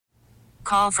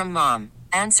Call from mom.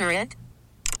 Answer it.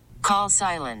 Call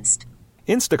silenced.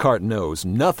 Instacart knows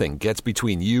nothing gets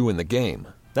between you and the game.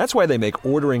 That's why they make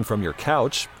ordering from your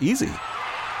couch easy.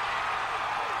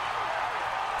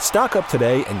 Stock up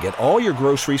today and get all your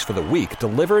groceries for the week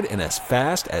delivered in as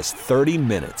fast as 30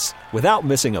 minutes without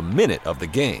missing a minute of the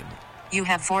game. You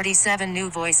have 47 new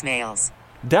voicemails.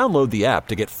 Download the app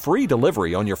to get free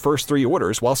delivery on your first 3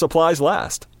 orders while supplies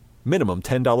last. Minimum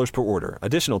 $10 per order.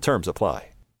 Additional terms apply.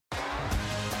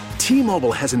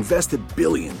 T-Mobile has invested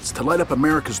billions to light up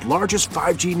America's largest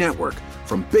 5G network,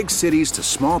 from big cities to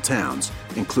small towns,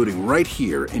 including right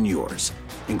here in yours.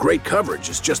 And great coverage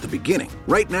is just the beginning.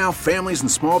 Right now, families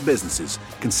and small businesses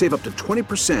can save up to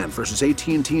 20% versus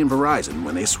AT&T and Verizon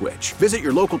when they switch. Visit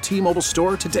your local T-Mobile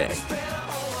store today.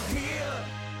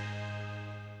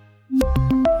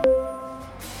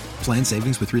 Plan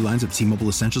savings with 3 lines of T-Mobile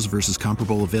Essentials versus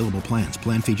comparable available plans.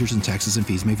 Plan features and taxes and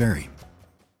fees may vary.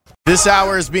 This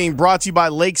hour is being brought to you by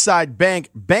Lakeside Bank.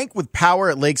 Bank with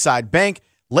power at Lakeside Bank.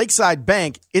 Lakeside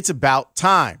Bank, it's about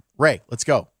time. Ray, let's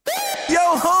go. Yo,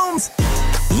 Holmes!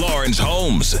 Lawrence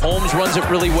Holmes. Holmes runs it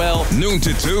really well. Noon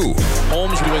to 2.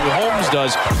 Holmes doing what Holmes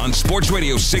does. On Sports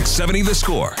Radio 670 The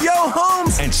Score. Yo,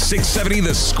 Holmes! And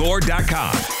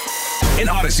 670thescore.com. An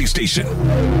Odyssey station.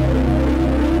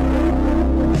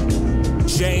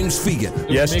 James Fegan.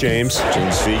 Yes, James.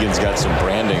 James Fegan's got some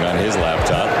branding on his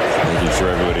laptop, making sure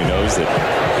everybody knows that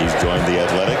he's joined The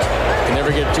Athletic. Can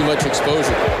never get too much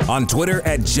exposure. On Twitter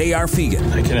at JR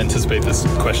Fegan. I can anticipate this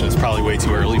question is probably way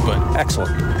too early, but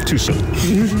excellent. Too soon.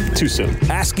 Too soon.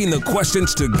 Asking the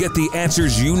questions to get the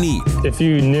answers you need. If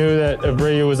you knew that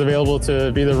Abreu was available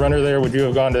to be the runner there, would you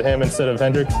have gone to him instead of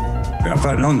Hendrick? If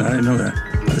I'd known that, I didn't know that.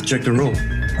 Let's check the rule.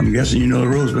 I'm guessing you know the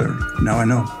rules better. Now I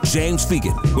know. James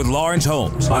Fegan with Lawrence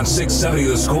Holmes on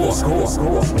 670 The Score.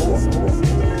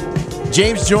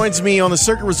 James joins me on the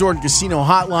Circuit Resort and Casino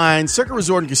hotline. Circuit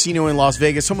Resort and Casino in Las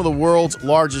Vegas, home of the world's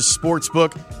largest sports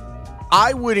book.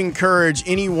 I would encourage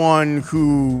anyone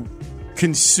who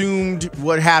consumed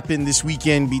what happened this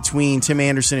weekend between Tim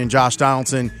Anderson and Josh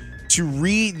Donaldson to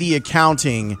read the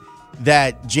accounting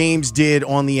that James did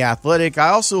on The Athletic. I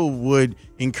also would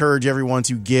encourage everyone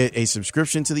to get a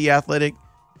subscription to The Athletic.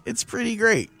 It's pretty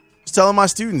great. I was telling my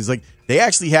students, like, they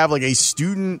actually have like a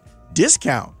student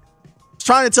discount. I was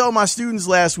trying to tell my students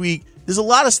last week, there's a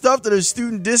lot of stuff that are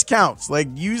student discounts. Like,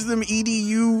 use them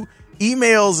EDU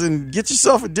emails and get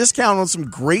yourself a discount on some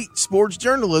great sports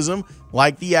journalism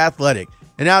like The Athletic.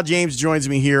 And now James joins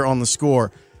me here on The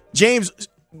Score. James,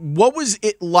 what was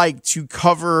it like to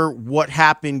cover what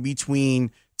happened between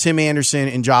Tim Anderson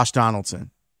and Josh Donaldson?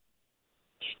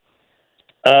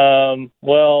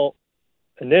 Well,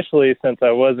 initially, since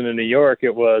I wasn't in New York,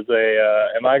 it was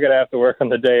am I going to have to work on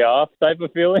the day off type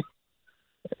of feeling?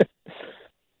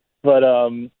 But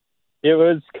it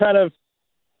was kind of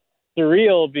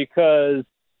surreal because,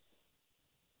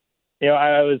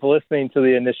 I was listening to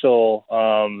the initial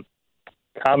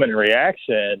comment and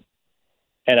reaction,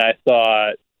 and I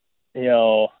thought,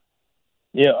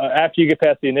 after you get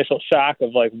past the initial shock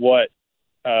of like what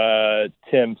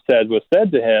Tim said was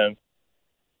said to him,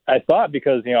 I thought,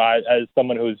 because, as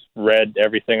someone who's read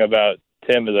everything about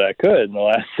Tim as I could in the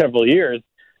last several years,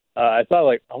 I thought,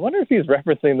 like, I wonder if he's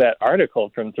referencing that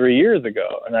article from 3 years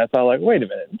ago. And I thought, like, wait a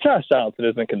minute, Josh Donaldson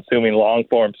isn't consuming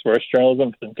long-form sports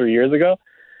journalism from 3 years ago.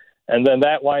 And then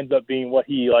that winds up being what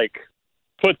he, like,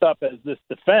 puts up as this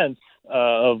defense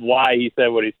of why he said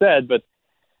what he said. But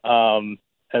and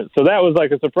so that was,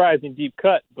 like, a surprising deep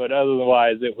cut. But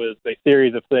otherwise, it was a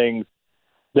series of things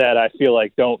that I feel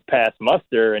like don't pass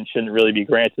muster and shouldn't really be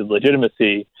granted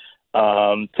legitimacy,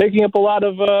 taking up a lot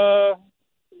of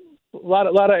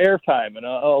airtime and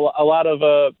a lot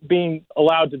of being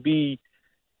allowed to be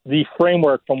the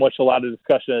framework from which a lot of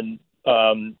discussion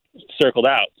circled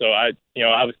out. So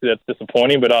obviously that's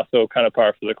disappointing, but also kind of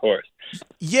par for the course.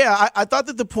 Yeah, I thought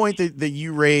that the point that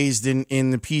you raised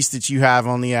in the piece that you have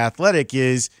on The Athletic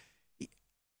is,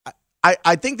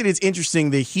 I think that it's interesting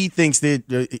that he thinks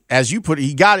that, as you put it,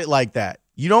 he got it like that.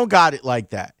 You don't got it like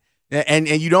that. And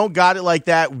you don't got it like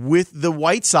that with the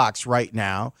White Sox right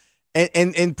now,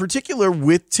 and in particular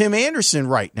with Tim Anderson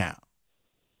right now.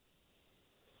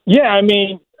 Yeah, I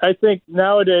mean, I think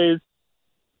nowadays,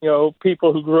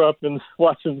 people who grew up in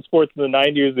watching sports in the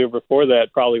 90s or before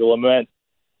that probably lament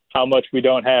how much we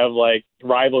don't have, like,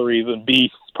 rivalries and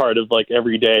beefs part of, like,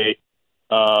 everyday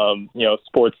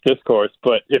sports discourse.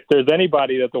 But if there's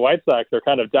anybody that the White Sox are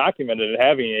kind of documented as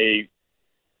having a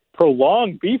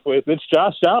prolonged beef with, it's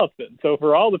Josh Donaldson. So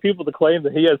for all the people to claim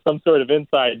that he has some sort of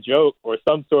inside joke or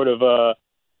some sort of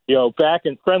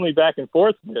friendly back and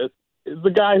forth with, is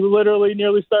the guy who literally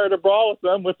nearly started a brawl with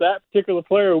them with that particular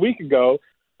player a week ago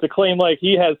to claim like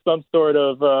he has some sort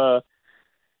of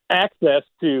access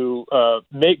to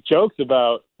make jokes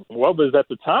about what was at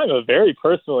the time a very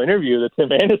personal interview that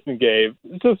Tim Anderson gave.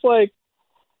 It's just like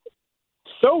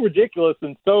so ridiculous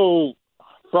and so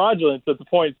fraudulent at the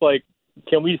point it's like,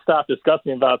 can we stop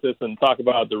discussing about this and talk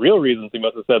about the real reasons he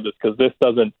must have said this? Because this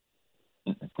doesn't.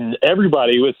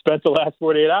 Everybody who has spent the last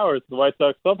 48 hours in the White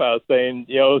Sox clubhouse saying,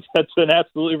 that's an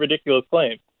absolutely ridiculous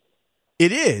claim.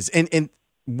 It is, and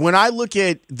when I look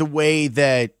at the way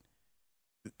that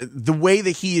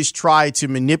he has tried to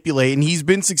manipulate, and he's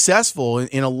been successful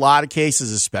in a lot of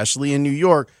cases, especially in New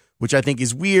York, which I think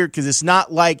is weird because it's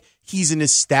not like he's an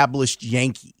established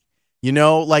Yankee.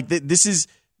 Like this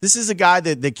is a guy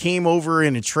that came over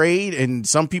in a trade, and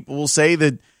some people will say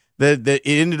that it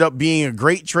ended up being a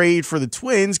great trade for the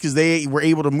Twins because they were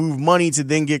able to move money to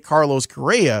then get Carlos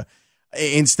Correa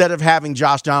instead of having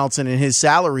Josh Donaldson and his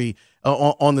salary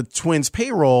on the Twins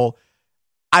payroll.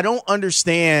 I don't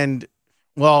understand.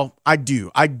 Well, I do.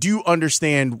 I do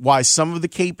understand why some of the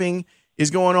caping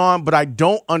is going on, but I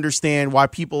don't understand why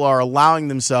people are allowing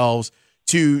themselves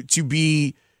to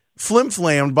be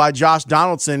flim-flammed by Josh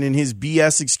Donaldson and his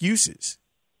BS excuses.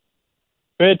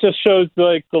 It just shows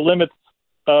like the limits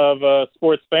of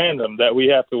sports fandom that we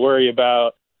have to worry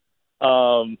about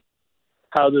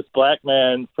how this black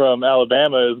man from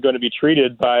Alabama is going to be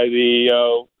treated by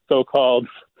the so-called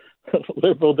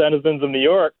liberal denizens of New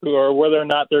York, or whether or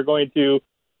not they're going to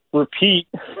repeat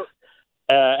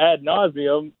ad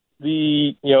nauseum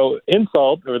the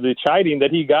insult or the chiding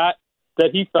that he got that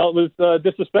he felt was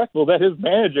disrespectful, that his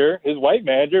manager, his white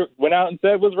manager, went out and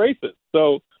said was racist.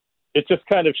 So it just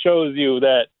kind of shows you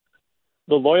that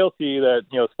the loyalty that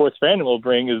sports fandom will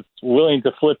bring is willing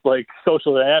to flip like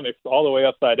social dynamics all the way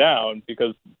upside down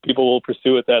because people will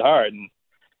pursue it that hard, and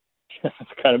it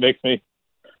kind of makes me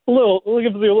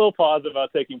gives me a little pause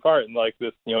about taking part in like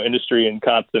this industry and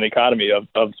constant economy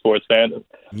of sports fandom.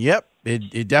 Yep,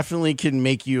 it definitely can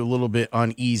make you a little bit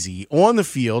uneasy on the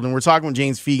field. And we're talking with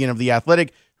James Fegan of The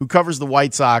Athletic, who covers the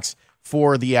White Sox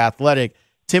for The Athletic.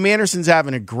 Tim Anderson's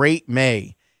having a great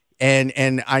May.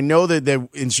 And I know that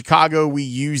in Chicago we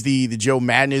use the Joe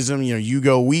Maddenism, you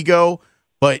go, we go.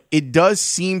 But it does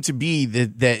seem to be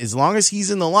that as long as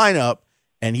he's in the lineup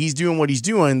and he's doing what he's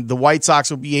doing, the White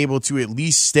Sox will be able to at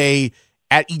least stay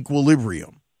at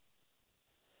equilibrium.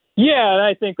 Yeah, and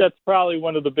I think that's probably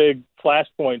one of the big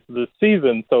flashpoints of this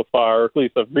season so far, or at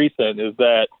least of recent, is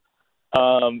that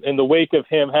in the wake of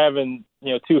him having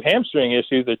 2 hamstring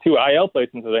issues or 2 IL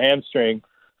placements of the hamstring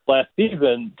last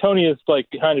season, Tony is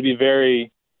trying to be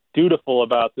very dutiful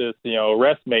about this,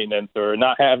 rest maintenance or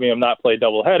not having him not play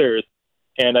double headers.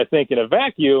 And I think in a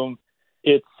vacuum,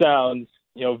 it sounds,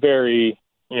 very,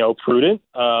 prudent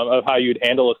of how you'd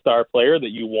handle a star player that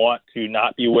you want to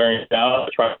not be wearing down,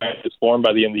 trying to form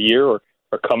by the end of the year or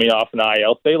coming off an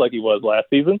IL stay like he was last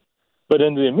season. But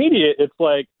in the immediate, it's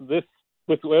like this,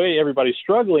 with the way everybody's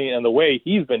struggling and the way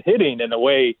he's been hitting and the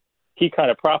way he kind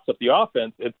of props up the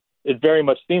offense, it very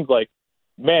much seems like,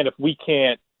 man, if we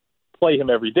can't play him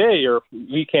every day or if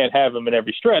we can't have him in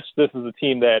every stretch, this is a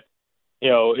team that,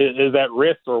 is at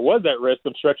risk or was at risk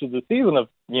of stretches of the season of,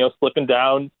 slipping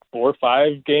down 4 or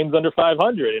 5 games under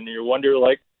 500. And you wonder,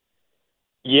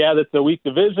 yeah, that's a weak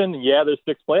division. Yeah, there's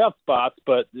 6 playoff spots,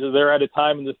 but they're at a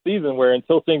time in the season where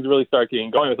until things really start getting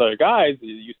going with other guys,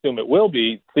 you assume it will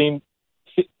be, things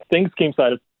seem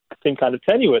kind of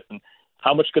tenuous. And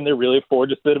how much can they really afford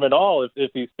to sit him at all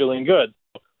if he's feeling good?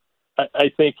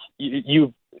 I think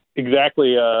you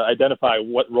exactly identify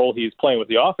what role he's playing with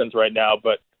the offense right now,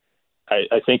 but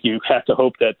I think you have to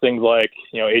hope that things like,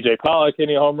 A.J. Pollock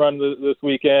hitting a home run this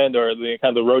weekend or the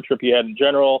kind of the road trip he had in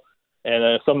general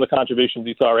and some of the contributions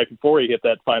you saw right before he hit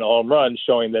that final home run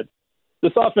showing that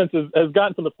this offense has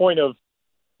gotten to the point of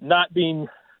not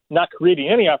creating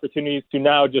any opportunities to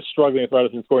now just struggling with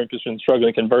runners in scoring positions,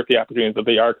 struggling to convert the opportunities that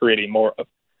they are creating more of.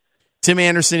 Tim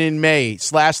Anderson in May,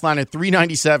 slash line at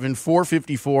 .397,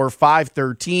 454,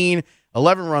 513,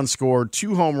 11 runs scored,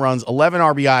 2 home runs, 11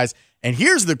 RBIs. And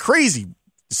here's the crazy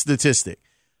statistic.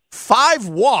 5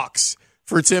 walks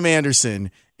for Tim Anderson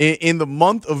in the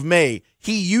month of May.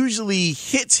 He usually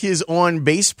hits his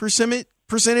on-base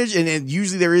percentage, and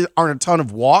usually there aren't a ton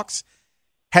of walks.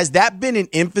 Has that been an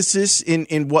emphasis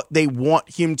in what they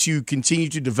want him to continue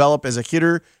to develop as a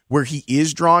hitter where he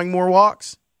is drawing more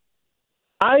walks?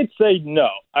 I'd say no.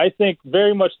 I think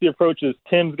very much the approach is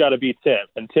Tim's got to be Tim,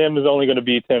 and Tim is only going to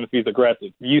be Tim if he's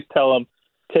aggressive. You tell him,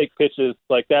 take pitches,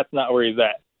 that's not where he's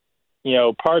at.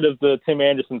 Part of the Tim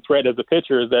Anderson threat as a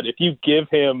pitcher is that if you give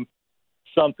him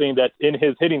something that's in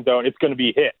his hitting zone, it's going to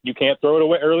be hit. You can't throw it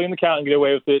away early in the count and get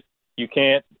away with it. You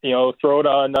can't, throw it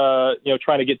on,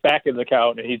 trying to get back in the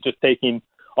count, and he's just taking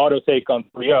auto take on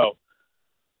 3-0.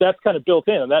 That's kind of built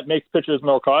in, and that makes pitchers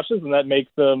more cautious, and that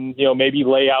makes them, maybe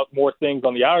lay out more things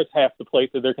on the other half the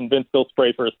plate that they're convinced they'll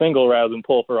spray for a single rather than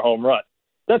pull for a home run.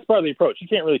 That's part of the approach. You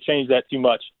can't really change that too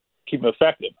much to keep them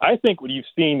effective. I think what you've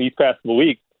seen these past couple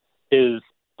weeks is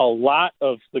a lot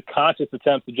of the conscious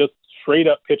attempts to just straight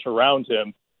up pitch around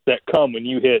him that come when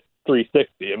you hit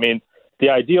 360. I mean, the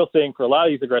ideal thing for a lot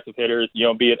of these aggressive hitters,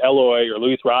 be it Eloy or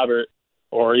Luis Robert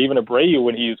or even Abreu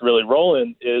when he's really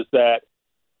rolling, is that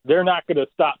they're not going to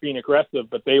stop being aggressive,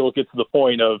 but they will get to the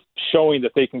point of showing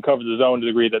that they can cover the zone to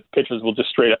the degree that pitchers will just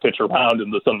straight up pitch around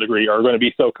him to some degree, or are going to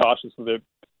be so cautious with it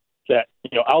that,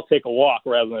 I'll take a walk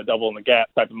rather than a double in the gap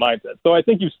type of mindset. So I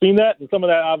think you've seen that, and some of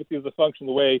that obviously is a function of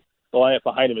the way the lineup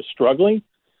behind him is struggling,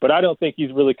 but I don't think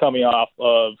he's really coming off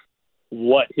of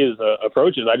what his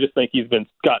approach is. I just think he's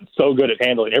gotten so good at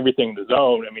handling everything in the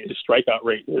zone. I mean, his strikeout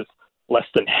rate is less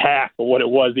than half of what it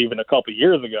was even a couple of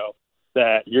years ago,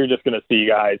 that you're just going to see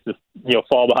guys just,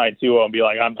 fall behind 2-0 and be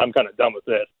like, I'm kind of done with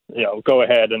this. Go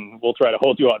ahead and we'll try to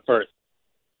hold you on first.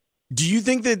 Do you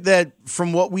think that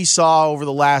from what we saw over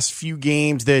the last few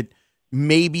games that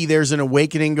maybe there's an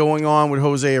awakening going on with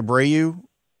Jose Abreu?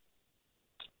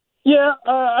 Yeah,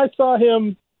 I saw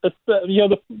him. We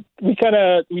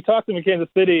talked to him in Kansas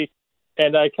City,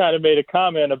 and I kind of made a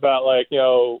comment about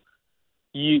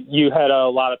you had a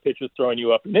lot of pitchers throwing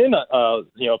you up and in,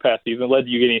 past season, led to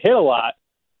you getting hit a lot.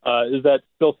 Is that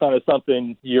still kind of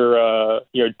something you're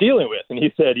dealing with? And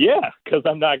he said, yeah, because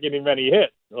I'm not getting many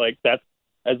hits. That's,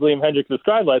 as Liam Hendriks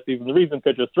described last season, the reason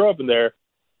pitchers throw up in there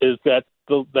is that's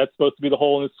supposed to be the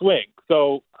hole in his swing.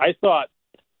 So I thought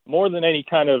more than any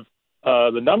kind of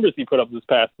the numbers he put up this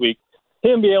past week,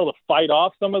 him be able to fight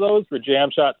off some of those for jam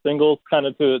shot singles kind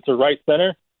of to right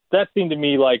center, that seemed to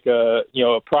me like a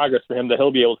progress for him, that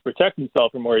he'll be able to protect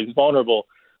himself from where he's vulnerable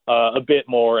a bit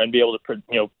more and be able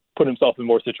to put himself in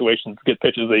more situations to get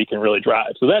pitches that he can really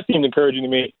drive. So that seemed encouraging to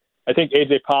me. I think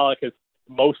A.J. Pollock has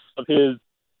most of his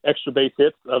extra base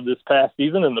hits of this past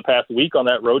season and the past week on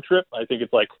that road trip. I think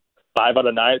it's 5 out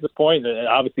of 9 at this point, and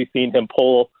obviously seeing him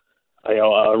pull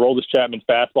Aroldis Chapman's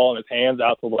fastball in his hands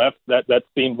out to the left, that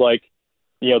seems like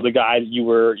the guy that you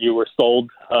were sold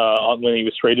on when he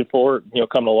was traded for,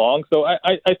 coming along. So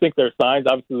I think there are signs.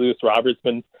 Obviously, Luis Robert's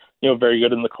been, very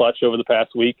good in the clutch over the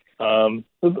past week.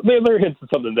 They're hints of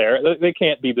something there. They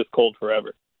can't be this cold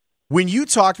forever. When you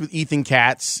talked with Ethan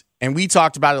Katz, and we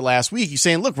talked about it last week, you're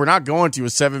saying, look, we're not going to a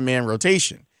 7-man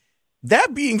rotation.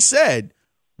 That being said,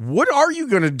 what are you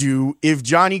going to do if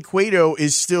Johnny Cueto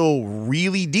is still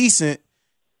really decent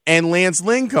and Lance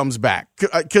Lynn comes back?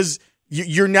 Because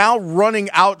you're now running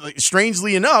out,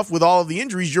 strangely enough, with all of the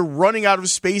injuries, you're running out of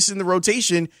space in the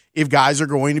rotation if guys are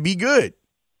going to be good.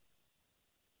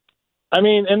 I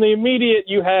mean, in the immediate,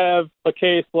 you have a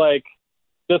case like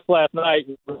just last night,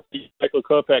 Michael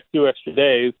Kopech 2 extra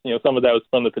days. Some of that was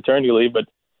from the paternity leave, but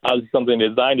obviously something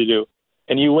designed to do.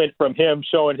 And you went from him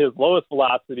showing his lowest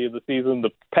velocity of the season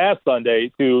the past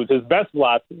Sunday to his best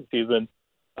velocity of the season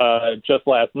just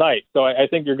last night. So I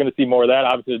think you're going to see more of that.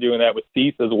 Obviously, doing that with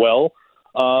Cease as well.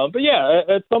 But yeah,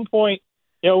 at some point,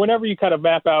 whenever you kind of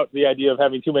map out the idea of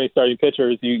having too many starting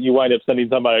pitchers, you wind up sending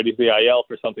somebody to the IL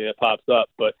for something that pops up.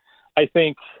 But I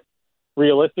think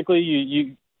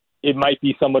realistically, it might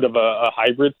be somewhat of a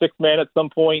hybrid 6-man at some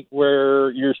point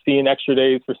where you're seeing extra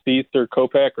days for Cease or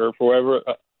Kopech or for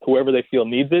whoever they feel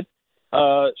needs it,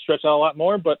 stretch out a lot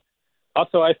more. But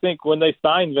also, I think when they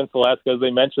signed Vince Velasquez, they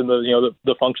mentioned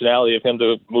the functionality of him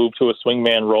to move to a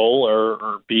swingman role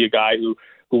or be a guy who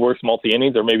works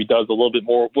multi-innings or maybe does a little bit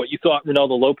more of what you thought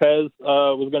Ronaldo Lopez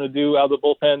was going to do out of the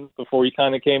bullpen before he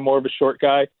kind of came more of a short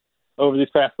guy over these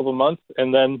past couple of months.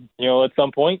 And then, at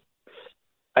some point,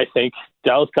 I think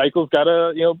Dallas Keuchel's got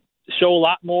to, show a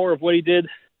lot more of what he did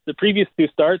the previous 2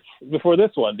 starts before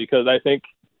this one, because I think,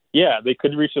 they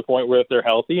could reach the point where if they're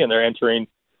healthy and they're entering,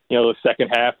 the second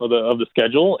half of the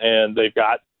schedule and they've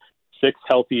got 6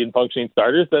 healthy and functioning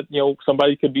starters, that,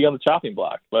 somebody could be on the chopping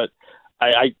block. But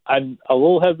I'm a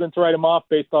little hesitant to write them off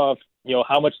based off,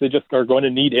 how much they just are going to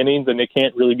need innings and they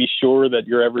can't really be sure that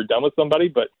you're ever done with somebody.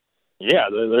 But yeah,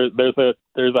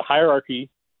 there's a hierarchy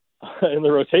in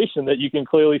the rotation that you can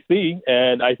clearly see.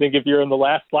 And I think if you're in the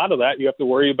last slot of that, you have to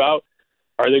worry about,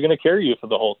 are they going to carry you for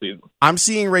the whole season? I'm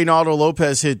seeing Reynaldo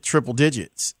Lopez hit triple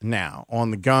digits now on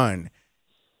the gun.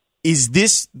 Is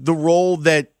this the role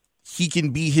that he can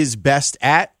be his best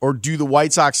at, or do the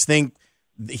White Sox think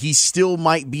he still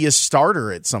might be a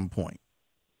starter at some point?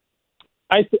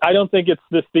 I don't think it's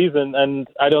this season, and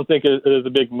I don't think it is a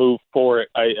big move for it.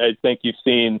 I think you've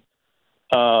seen,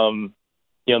 the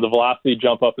velocity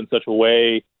jump up in such a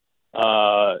way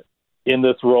in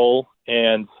this role,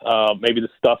 and maybe the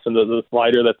stuff in the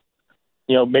slider that's,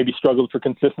 maybe struggled for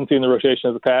consistency in the rotation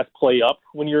of the past play up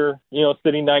when you're,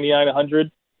 sitting 99,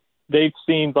 100. They've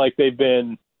seemed like they've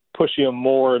been pushing him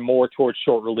more and more towards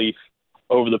short relief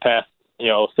over the past,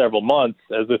 several months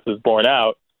as this is borne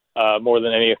out. More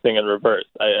than anything in reverse.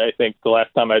 I think the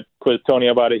last time I quizzed Tony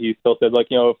about it, he still said,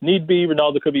 if need be,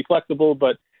 Ronaldo could be flexible,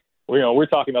 but we're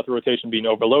talking about the rotation being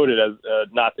overloaded as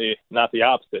not the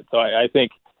opposite. So I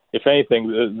think, if anything,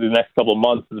 the next couple of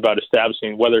months is about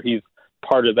establishing whether he's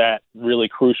part of that really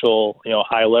crucial,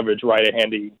 high leverage,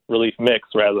 right-handy relief mix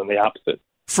rather than the opposite.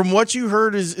 From what you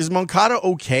heard, is Moncada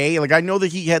okay? I know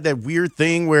that he had that weird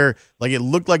thing where it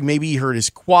looked like maybe he hurt his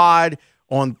quad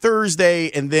on Thursday,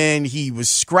 and then he was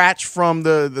scratched from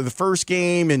the first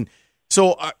game. And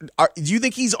so do you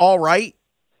think he's all right?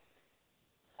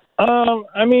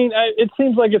 It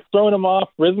seems like it's thrown him off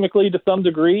rhythmically to some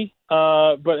degree,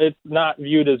 but it's not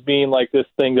viewed as being like this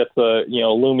thing that's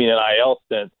looming an IL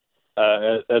stint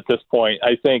at this point.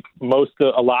 I think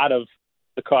a lot of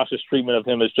the cautious treatment of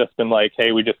him has just been like,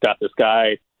 hey, we just got this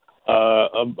guy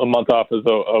a month off his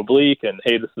oblique, and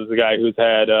hey, this is a guy who's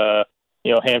had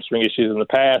hamstring issues in the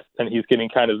past, and he's getting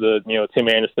kind of the, Tim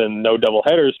Anderson no double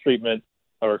headers treatment,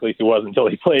 or at least he was until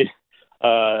he played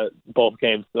both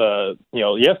games,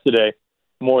 yesterday,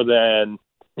 more than,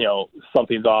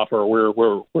 something's off or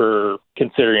we're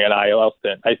considering an IL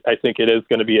stint. I think it is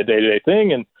going to be a day-to-day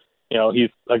thing, and, he's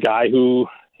a guy who,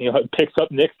 picks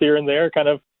up nicks here and there kind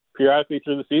of periodically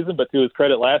through the season, but to his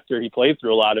credit, last year he played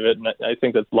through a lot of it, and I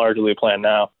think that's largely a plan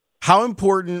now. How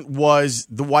important was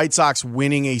the White Sox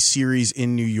winning a series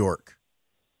in New York?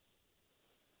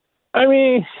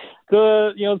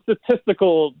 The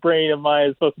statistical brain of mine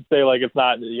is supposed to say it's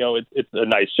not, it's a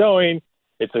nice showing.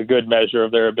 It's a good measure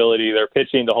of their ability, their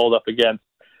pitching to hold up against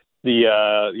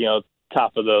the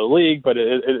top of the league, but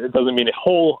it doesn't mean a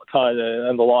whole ton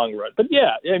in the long run. But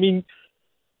yeah,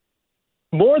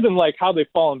 more than how they've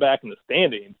fallen back in the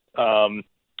standings.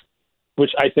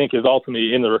 Which I think is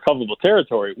ultimately in the recoverable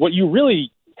territory. What you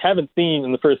really haven't seen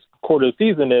in the first quarter of the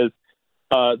season is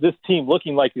this team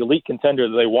looking like the elite contender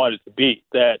that they wanted to be.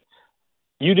 That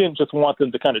you didn't just want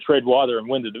them to kind of tread water and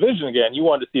win the division again. You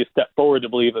wanted to see a step forward to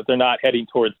believe that they're not heading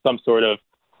towards some sort of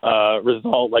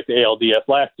result like the ALDS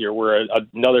last year, where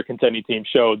another contending team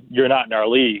showed you're not in our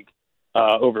league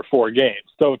over 4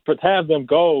 games. So to have them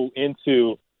go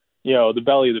into the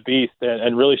belly of the beast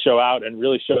and really show out and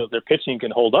really show that their pitching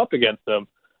can hold up against them,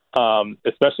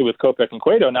 especially with Kopech and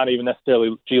Cueto, not even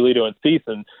necessarily Giolito and Cease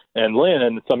and Lynn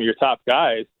and some of your top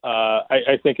guys.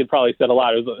 I think it probably said a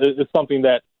lot. It's something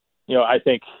that, I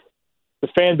think the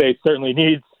fan base certainly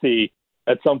needs to see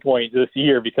at some point this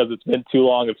year, because it's been too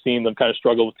long of seeing them kind of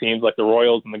struggle with teams like the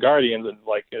Royals and the Guardians. And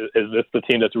is this the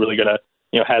team that's really going to,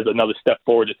 has another step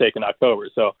forward to take in October?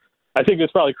 So I think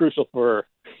it's probably crucial for,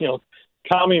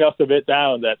 calming us a bit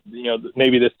down that,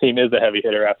 maybe this team is a heavy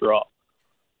hitter after all.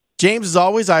 James, as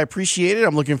always, I appreciate it.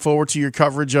 I'm looking forward to your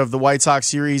coverage of the White Sox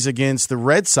series against the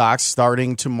Red Sox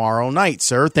starting tomorrow night,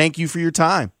 sir. Thank you for your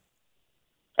time.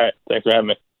 All right. Thanks for having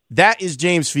me. That is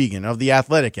James Fegan of The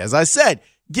Athletic. As I said,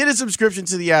 get a subscription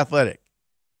to The Athletic.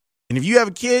 And if you have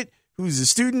a kid who's a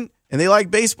student and they like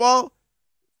baseball,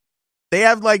 they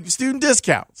have student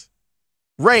discounts.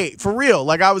 Ray, for real.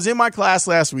 I was in my class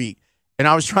last week, and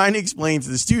I was trying to explain to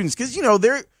the students, because,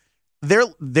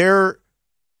 they're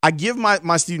I give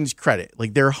my students credit.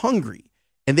 They're hungry.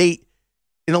 And they,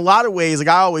 in a lot of ways,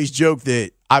 I always joke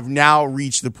that I've now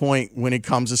reached the point when it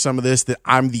comes to some of this that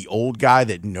I'm the old guy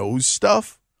that knows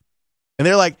stuff. And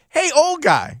they're like, hey, old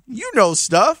guy, you know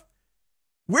stuff.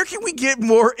 Where can we get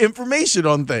more information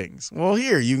on things? Well,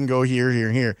 here, you can go here, here,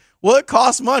 and here. Well, it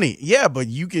costs money. Yeah, but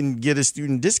you can get a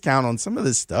student discount on some of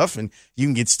this stuff, and you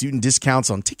can get student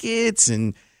discounts on tickets,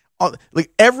 and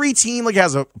every team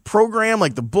has a program.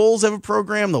 The Bulls have a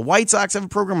program, the White Sox have a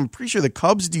program. I'm pretty sure the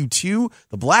Cubs do too.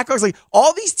 The Blackhawks,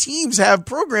 all these teams have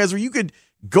programs where you could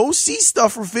go see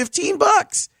stuff for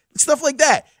 $15, stuff like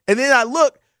that. And then I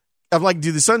look, I'm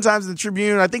do the Sun-Times and the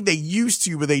Tribune? I think they used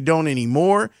to, but they don't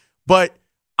anymore. But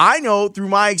I know through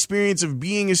my experience of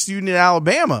being a student in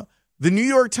Alabama, the New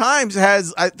York Times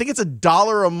has, I think it's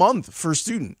 $1 a month for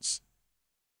students.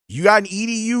 You got an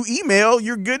EDU email,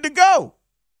 you're good to go.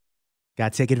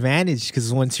 Got to take advantage,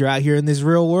 because once you're out here in this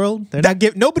real world,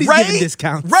 nobody's giving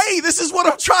discounts. Ray, this is what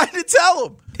I'm trying to tell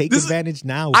them. Take advantage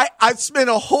now. I spent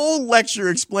a whole lecture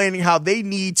explaining how they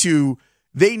need to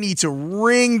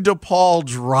wring DePaul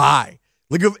dry.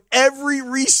 Like of every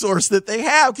resource that they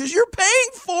have, because you're paying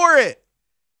for it.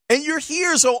 And you're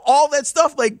here, so all that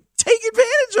stuff, like, take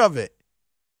advantage of it.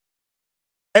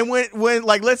 And when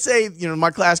like, let's say, my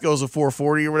class goes to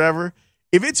 440 or whatever.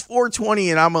 If it's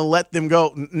 420 and I'm going to let them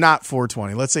go, not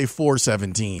 420, let's say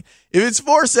 417. If it's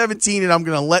 417 and I'm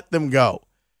going to let them go,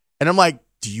 and I'm like,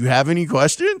 do you have any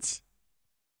questions?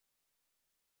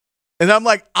 And I'm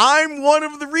like, I'm one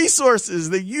of the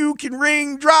resources that you can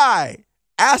wring dry.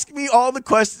 Ask me all the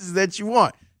questions that you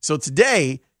want. So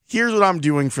today, here's what I'm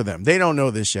doing for them. They don't know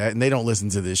this yet, and they don't listen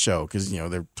to this show because,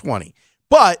 they're 20.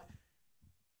 But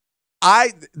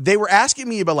they were asking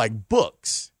me about, like,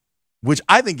 books, which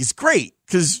I think is great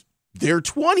because they're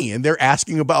 20 and they're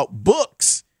asking about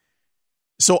books.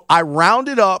 So I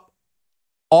rounded up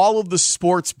all of the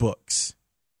sports books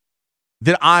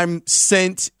that I'm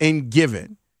sent and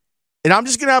given. And I'm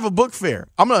just going to have a book fair.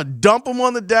 I'm going to dump them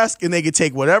on the desk and they can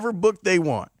take whatever book they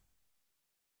want.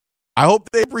 I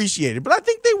hope they appreciate it, but I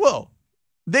think they will.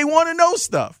 They want to know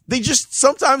stuff. They just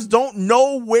sometimes don't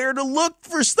know where to look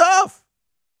for stuff.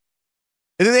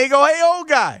 And then they go, hey, old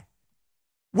guy,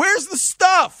 where's the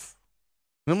stuff?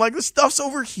 And I'm like, the stuff's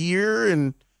over here.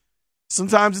 And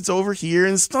sometimes it's over here.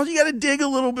 And sometimes you got to dig a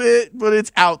little bit, but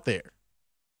it's out there.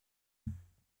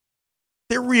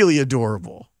 They're really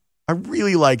adorable. I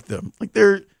really like them. Like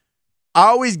I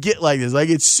always get like this. I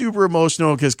get super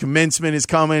emotional because commencement is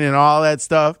coming and all that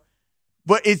stuff.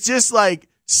 But it's just like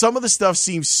some of the stuff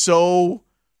seems so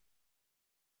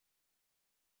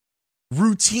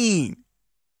routine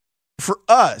for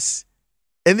us.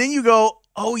 And then you go,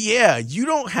 oh yeah, you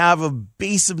don't have a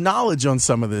base of knowledge on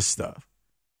some of this stuff.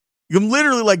 I'm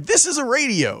literally like, this is a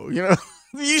radio.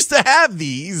 We used to have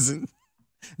these and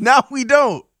now we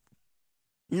don't.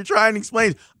 You're trying to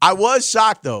explain. I was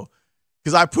shocked, though,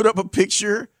 because I put up a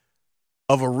picture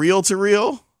of a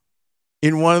reel-to-reel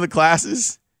in one of the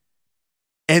classes,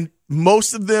 and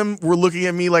most of them were looking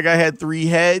at me like I had 3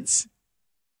 heads.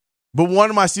 But one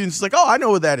of my students was like, oh, I know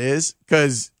what that is,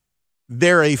 because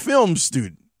they're a film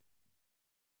student.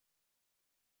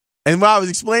 And when I was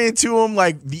explaining to them,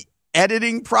 like, the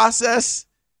editing process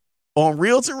on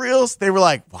reel-to-reels, they were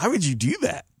like, why would you do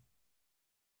that?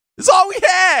 That's all we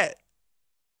had.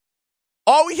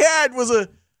 All we had was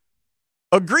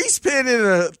a grease pen and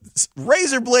a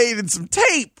razor blade and some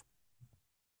tape.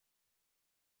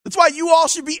 That's why you all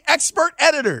should be expert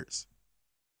editors.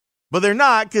 But they're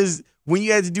not, because when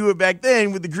you had to do it back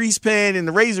then with the grease pen and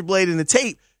the razor blade and the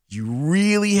tape, you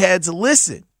really had to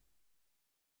listen.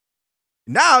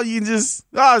 Now you just,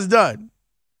 it's done.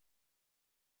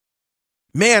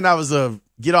 Man, that was a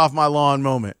get off my lawn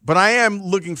moment. But I am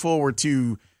looking forward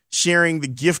to sharing the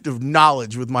gift of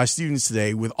knowledge with my students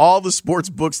today with all the sports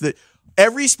books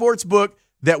every sports book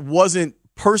that wasn't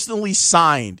personally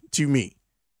signed to me.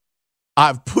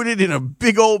 I've put it in a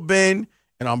big old bin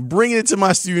and I'm bringing it to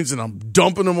my students and I'm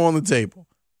dumping them on the table.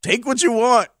 Take what you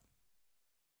want.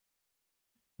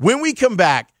 When we come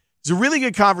back, there's a really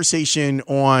good conversation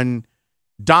on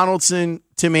Donaldson,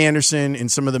 Tim Anderson,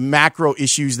 and some of the macro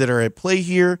issues that are at play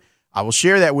here. I will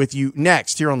share that with you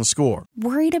next here on The Score.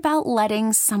 Worried about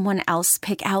letting someone else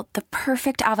pick out the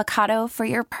perfect avocado for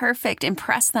your perfect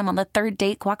impress them on the third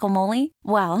date guacamole?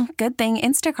 Well, good thing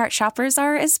Instacart shoppers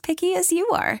are as picky as you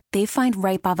are. They find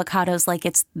ripe avocados like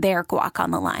it's their guac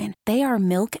on the line. They are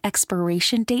milk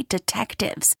expiration date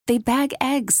detectives. They bag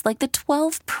eggs like the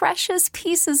 12 precious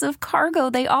pieces of cargo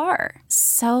they are.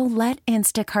 So let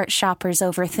Instacart shoppers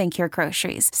overthink your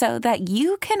groceries so that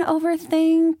you can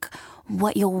overthink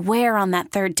what you'll wear on that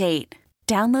third date.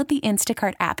 Download the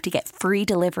Instacart app to get free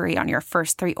delivery on your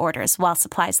first 3 orders while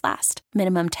supplies last.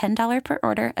 Minimum $10 per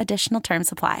order. Additional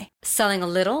terms apply. Selling a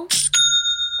little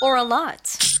or a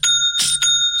lot?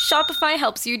 Shopify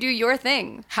helps you do your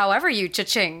thing, however you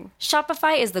cha-ching.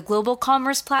 Shopify is the global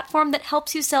commerce platform that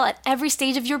helps you sell at every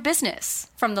stage of your business.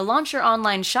 From the launch your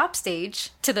online shop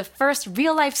stage, to the first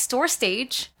real-life store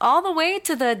stage, all the way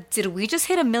to the did we just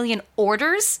hit 1 million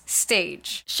orders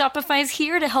stage. Shopify's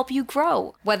here to help you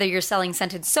grow. Whether you're selling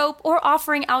scented soap or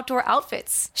offering outdoor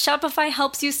outfits, Shopify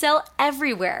helps you sell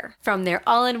everywhere. From their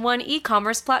all-in-one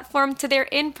e-commerce platform to their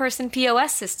in-person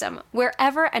POS system,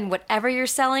 wherever and whatever you're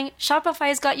selling,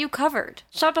 Shopify's got you covered.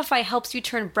 Shopify helps you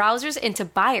turn browsers into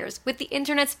buyers with the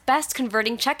internet's best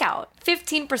converting checkout.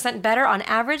 15% better on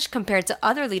average compared to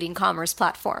other leading commerce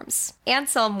platforms. And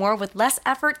sell more with less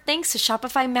effort thanks to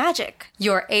Shopify Magic,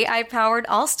 your AI-powered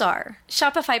all-star.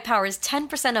 Shopify powers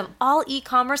 10% of all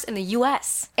e-commerce in the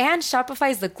US. And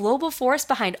Shopify is the global force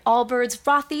behind Allbirds,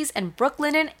 Rothy's, and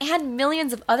Brooklinen, and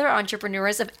millions of other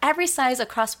entrepreneurs of every size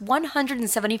across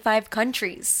 175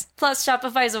 countries. Plus,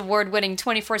 Shopify's award-winning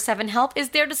 24/7 help is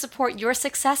there to to support your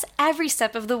success every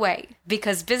step of the way.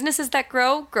 Because businesses that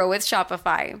grow, grow with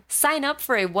Shopify. Sign up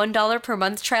for a $1 per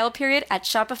month trial period at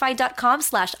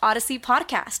shopify.com/Odyssey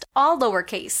Podcast, all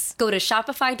lowercase. Go to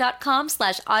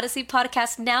shopify.com/Odyssey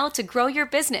Podcast now to grow your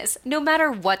business, no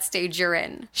matter what stage you're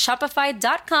in.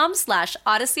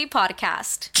 Shopify.com/Odyssey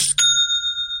Podcast.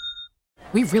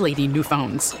 We really need new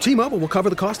phones. T-Mobile will cover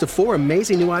the cost of 4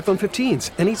 amazing new iPhone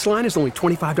 15s, and each line is only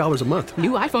 $25 a month.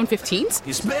 New iPhone 15s?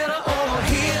 It's better over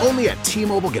here. Only at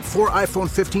T-Mobile, get 4 iPhone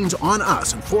 15s on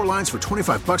us and 4 lines for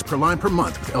 $25 per line per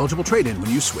month with eligible trade-in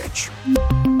when you switch.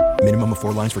 Minimum of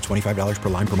 4 lines for $25 per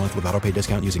line per month with autopay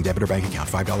discount using debit or bank account.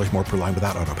 $5 more per line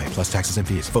without autopay, plus taxes and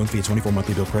fees. Phone fee at 24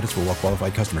 monthly bill credits for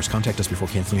well-qualified customers. Contact us before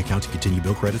canceling account to continue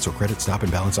bill credits or credit stop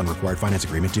and balance on required finance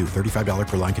agreement due. $35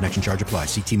 per line connection charge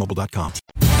applies. See T-Mobile.com.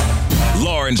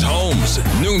 Lawrence Holmes,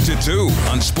 noon to 2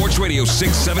 on Sports Radio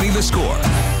 670 The Score.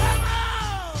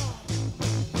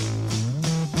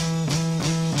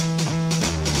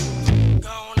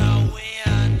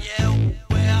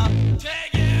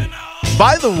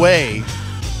 By the way,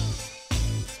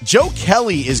 Joe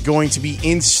Kelly is going to be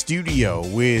in studio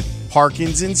with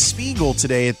Parkins and Spiegel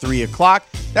today at 3 o'clock.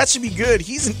 That should be good.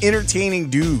 He's an entertaining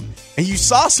dude. And you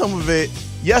saw some of it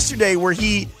yesterday where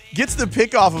he gets the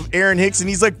pick off of Aaron Hicks and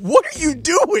he's like, "What are you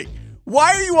doing?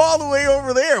 Why are you all the way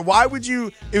over there? Why would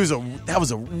you?" That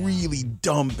was a really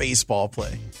dumb baseball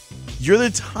play. You're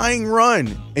the tying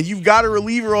run and you've got a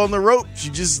reliever on the ropes.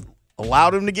 You just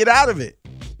allowed him to get out of it.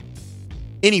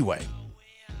 Anyway,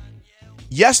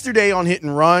 yesterday on Hit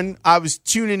and Run, I was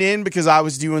tuning in because I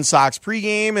was doing Sox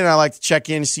pregame, and I like to check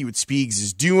in and see what Speegs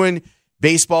is doing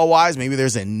baseball-wise. Maybe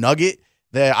there's a nugget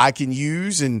that I can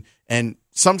use and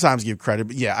sometimes give credit.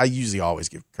 But, yeah, I usually always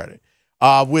give credit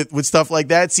with stuff like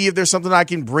that. See if there's something I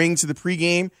can bring to the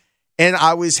pregame. And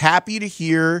I was happy to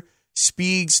hear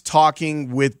Speegs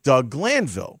talking with Doug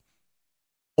Glanville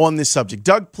on this subject.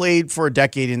 Doug played for a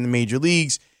decade in the major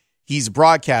leagues. He's a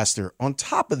broadcaster. On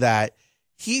top of that,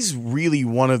 he's really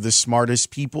one of the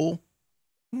smartest people.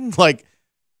 Like,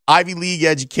 Ivy League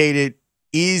educated,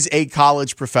 is a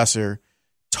college professor,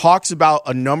 talks about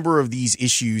a number of these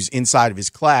issues inside of his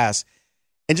class,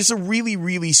 and just a really,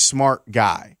 really smart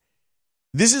guy.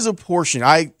 This is a portion,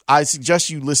 I suggest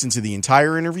you listen to the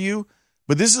entire interview,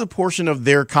 but this is a portion of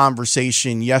their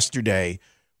conversation yesterday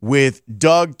with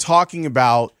Doug talking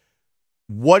about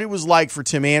what it was like for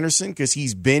Tim Anderson, because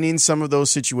he's been in some of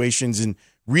those situations, and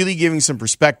really giving some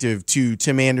perspective to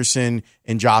Tim Anderson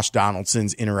and Josh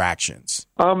Donaldson's interactions.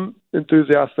 I'm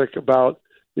enthusiastic about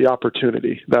the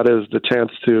opportunity. That is the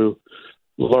chance to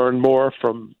learn more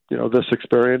from, this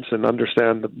experience and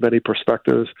understand the many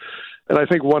perspectives. And I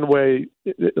think one way,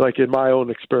 like in my own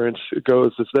experience, it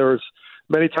goes is there's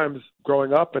many times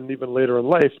growing up and even later in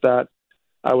life that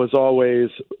I was always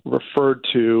referred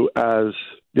to as,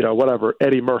 whatever,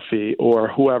 Eddie Murphy or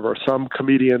whoever, some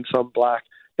comedian, some black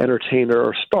entertainer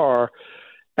or star.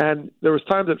 And there was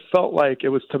times it felt like it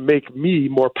was to make me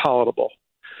more palatable,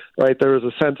 right? There was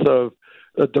a sense of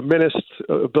a diminished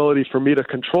ability for me to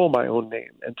control my own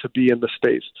name and to be in the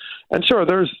space. And sure,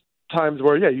 there's times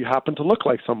where, you happen to look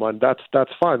like someone. That's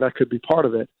fine. That could be part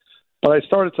of it. But I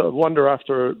started to wonder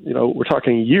after, we're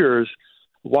talking years,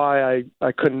 why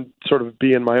I couldn't sort of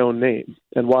be in my own name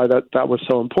and why that was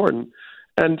so important.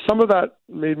 And some of that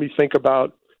made me think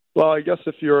about, well, I guess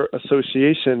if your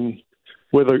association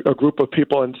with a group of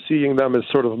people and seeing them as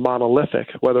sort of monolithic,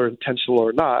 whether intentional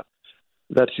or not,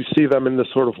 that you see them in this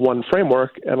sort of one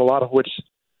framework, and a lot of which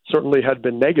certainly had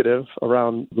been negative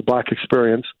around the black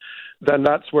experience, then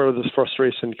that's where this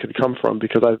frustration could come from,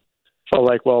 because I felt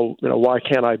like, well, why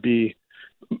can't I be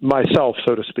myself,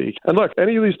 so to speak? And look,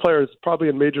 any of these players, probably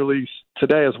in major leagues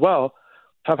today as well,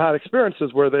 have had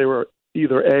experiences where they were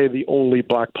either the only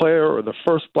black player or the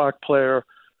first black player,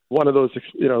 one of those,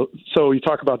 so you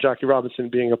talk about Jackie Robinson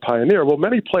being a pioneer. Well,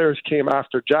 many players came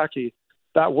after Jackie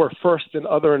that were first in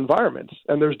other environments.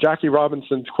 And there's Jackie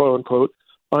Robinson's, quote unquote,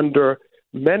 under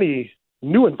many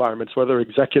new environments, whether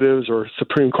executives or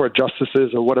Supreme Court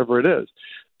justices or whatever it is.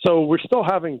 So we're still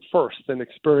having firsts and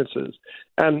experiences.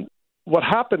 And what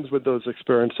happens with those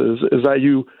experiences is that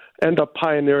you end up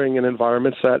pioneering in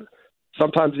environments that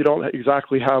sometimes you don't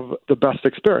exactly have the best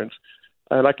experience.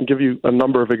 And I can give you a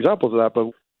number of examples of that,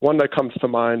 but one that comes to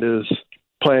mind is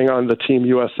playing on the Team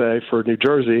USA for New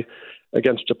Jersey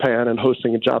against Japan and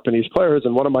hosting Japanese players.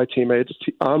 And one of my teammates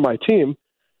on my team,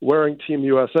 wearing Team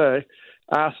USA,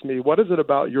 asked me, "What is it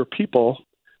about your people?"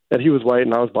 And he was white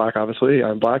and I was black, obviously.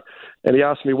 I'm black. And he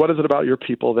asked me, "What is it about your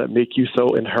people that make you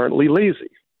so inherently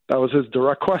lazy?" That was his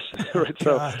direct question.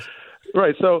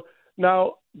 Right. So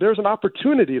now there's an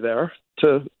opportunity there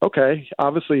to, okay,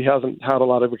 obviously he hasn't had a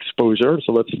lot of exposure,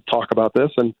 so let's talk about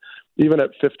this. And even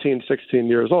at 15, 16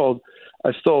 years old,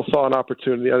 I still saw an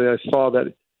opportunity. I mean, I saw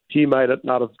that he might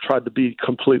not have tried to be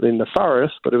completely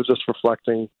nefarious, but it was just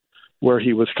reflecting where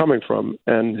he was coming from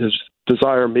and his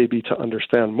desire maybe to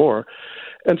understand more.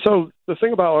 And so the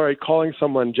thing about, all right, calling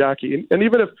someone Jackie, and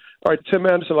even if, all right, Tim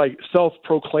Anderson, like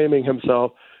self-proclaiming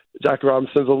himself, Jackie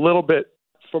Robinson's a little bit,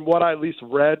 from what I at least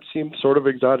read, seemed sort of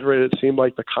exaggerated. It seemed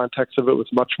like the context of it was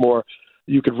much more,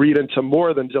 you could read into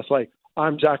more than just like,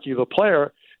 I'm Jackie the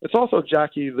player. It's also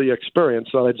Jackie the experience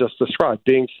that I just described,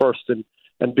 being first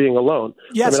and being alone.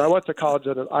 Yes. I mean, I went to college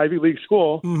at an Ivy League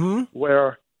school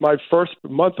where my first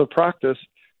month of practice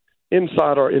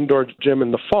inside our indoor gym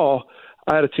in the fall,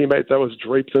 I had a teammate that was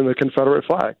draped in the Confederate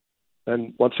flag.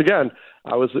 And once again,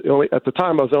 I was at the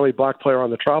time, I was the only black player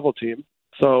on the travel team.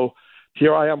 So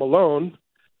here I am alone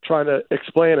trying to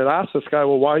explain and ask this guy,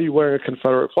 well, why are you wearing a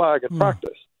Confederate flag at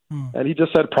practice? And he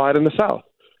just said pride in the South.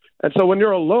 And so when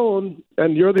you're alone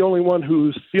and you're the only one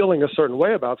who's feeling a certain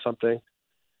way about something,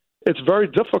 it's very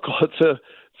difficult to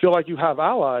feel like you have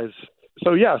allies.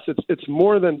 So yes, it's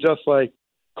more than just like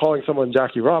calling someone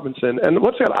Jackie Robinson. And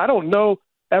once again, I don't know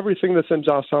everything that's in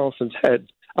Josh Donaldson's head.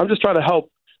 I'm just trying to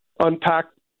help unpack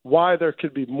why there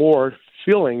could be more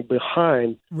feeling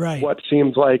behind what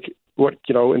seems like what,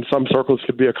 in some circles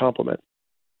could be a compliment.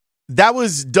 That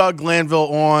was Doug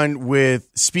Glanville on with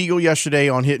Spiegel yesterday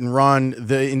on Hit and Run.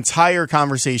 The entire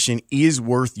conversation is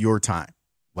worth your time.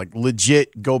 Like,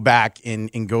 legit, go back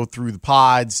and go through the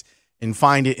pods and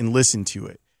find it and listen to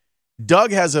it.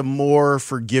 Doug has a more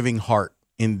forgiving heart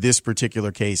in this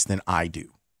particular case than I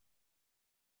do.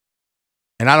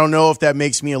 And I don't know if that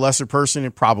makes me a lesser person.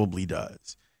 It probably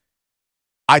does.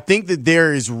 I think that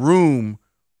there is room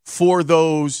for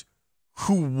those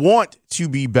who want to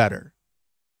be better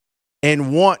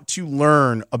and want to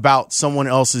learn about someone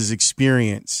else's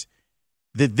experience,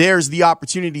 that there's the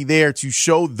opportunity there to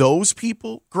show those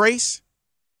people grace.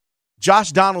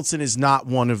 Josh Donaldson is not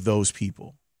one of those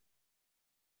people.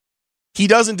 He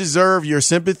doesn't deserve your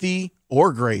sympathy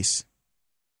or grace.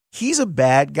 He's a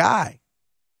bad guy.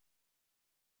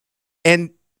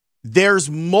 And there's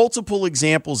multiple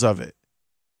examples of it.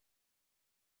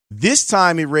 This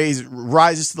time it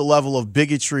rises to the level of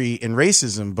bigotry and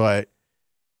racism, but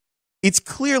it's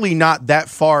clearly not that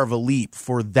far of a leap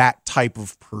for that type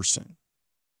of person.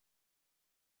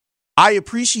 I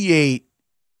appreciate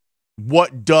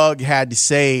what Doug had to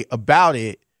say about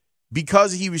it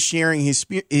because he was sharing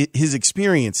his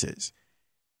experiences.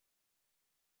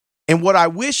 And what I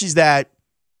wish is that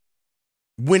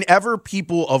whenever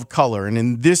people of color, and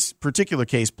in this particular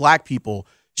case, black people,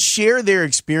 share their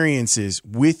experiences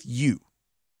with you,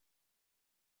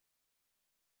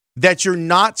 that you're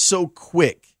not so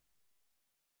quick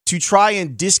to try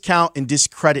and discount and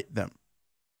discredit them.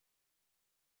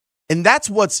 And that's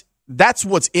what's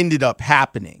ended up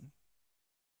happening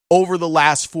over the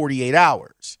last 48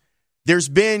 hours. There's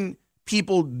been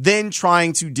people then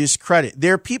trying to discredit.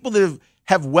 There are people that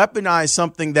have weaponized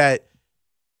something that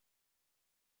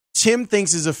Tim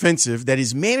thinks is offensive, that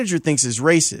his manager thinks is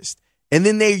racist, and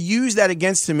then they use that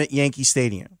against him at Yankee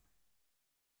Stadium.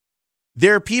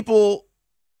 There are people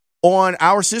on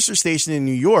our sister station in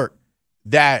New York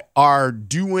that are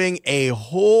doing a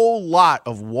whole lot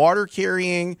of water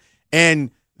carrying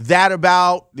and that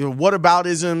about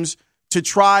whataboutisms to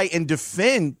try and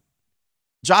defend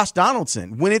Josh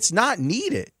Donaldson when it's not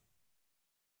needed.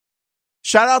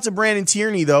 Shout out to Brandon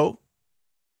Tierney, though.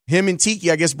 Him and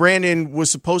Tiki, I guess Brandon was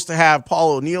supposed to have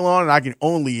Paul O'Neill on, and I can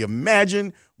only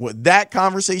imagine what that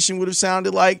conversation would have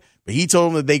sounded like. But he told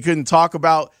him that they couldn't talk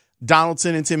about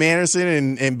Donaldson and Tim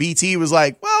Anderson, and BT was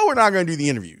like, well, we're not going to do the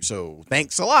interview, so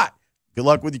thanks a lot. Good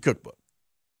luck with your cookbook.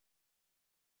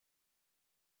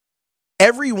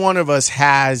 Every one of us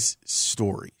has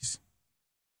stories.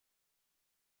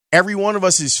 Every one of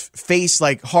us has faced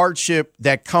like hardship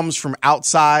that comes from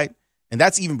outside. And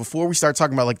that's even before we start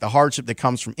talking about like the hardship that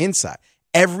comes from inside.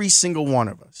 Every single one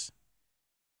of us.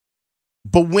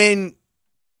 But when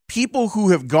people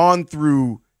who have gone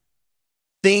through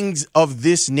things of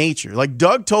this nature, like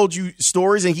Doug told you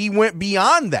stories and he went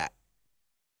beyond that.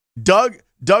 Doug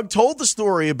told the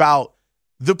story about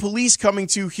the police coming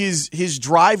to his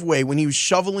driveway when he was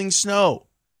shoveling snow,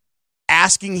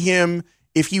 asking him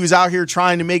if he was out here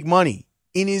trying to make money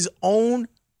in his own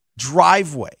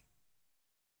driveway.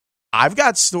 I've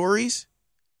got stories.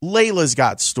 Layla's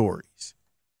got stories.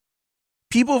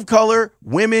 People of color,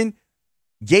 women,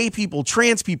 gay people,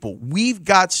 trans people, we've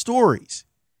got stories.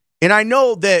 And I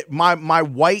know that my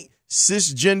white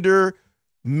cisgender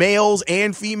males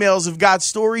and females have got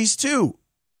stories too.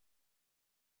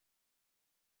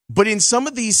 But in some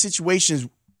of these situations,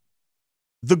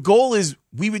 the goal is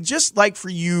we would just like for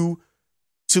you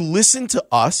to listen to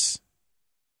us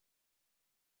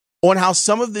on how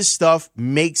some of this stuff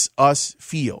makes us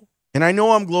feel. And I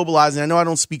know I'm globalizing. I know I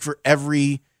don't speak for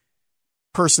every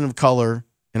person of color,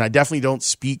 and I definitely don't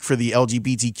speak for the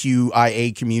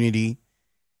LGBTQIA community.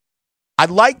 I'd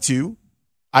like to.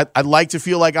 I'd like to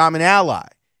feel like I'm an ally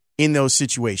in those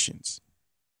situations.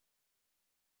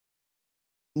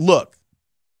 Look,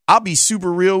 I'll be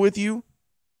super real with you.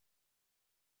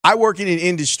 I work in an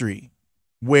industry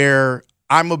where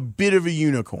I'm a bit of a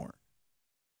unicorn.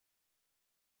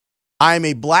 I'm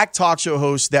a black talk show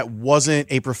host that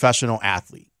wasn't a professional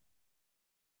athlete.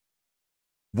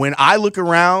 When I look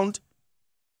around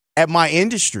at my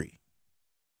industry,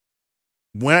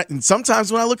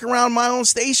 sometimes when I look around my own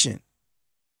station,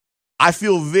 I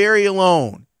feel very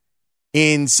alone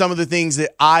in some of the things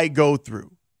that I go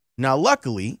through. Now,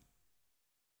 luckily,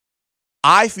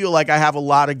 I feel like I have a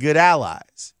lot of good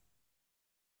allies.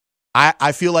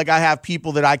 I feel like I have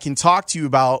people that I can talk to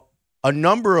about a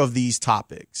number of these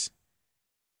topics.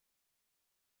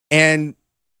 And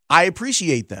I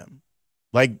appreciate them.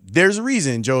 Like, there's a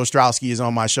reason Joe Ostrowski is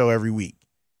on my show every week.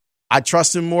 I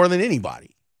trust him more than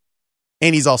anybody.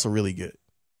 And he's also really good.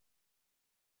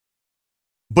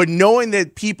 But knowing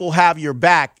that people have your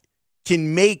back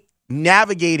can make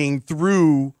navigating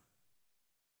through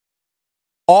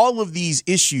all of these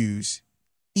issues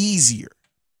easier.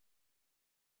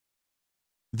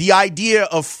 The idea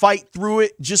of fight through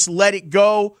it, just let it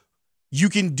go, you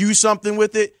can do something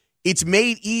with it. It's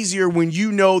made easier when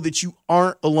you know that you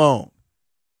aren't alone.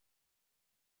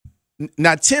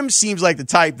 Now, Tim seems like the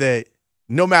type that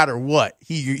no matter what,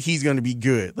 he's going to be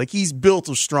good. Like, he's built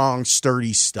of strong,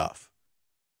 sturdy stuff.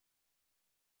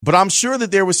 But I'm sure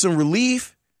that there was some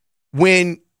relief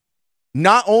when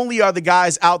not only are the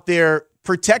guys out there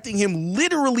protecting him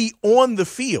literally on the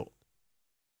field,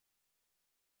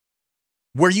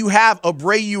 where you have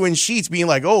Abreu and Sheets being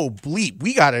like, oh,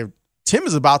 bleep, Tim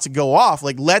is about to go off.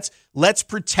 Like, let's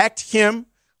protect him.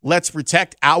 Let's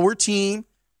protect our team,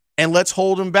 and let's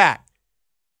hold him back.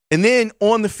 And then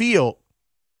on the field,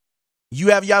 you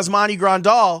have Yasmani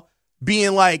Grandal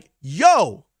being like,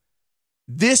 yo,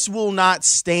 this will not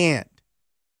stand.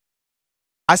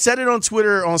 I said it on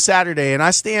Twitter on Saturday, and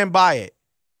I stand by it.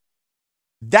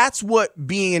 That's what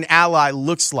being an ally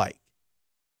looks like.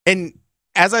 And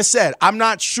as I said, I'm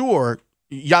not sure.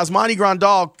 Yasmani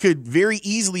Grandal could very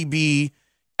easily be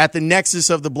at the nexus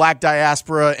of the black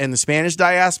diaspora and the Spanish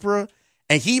diaspora,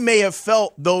 and he may have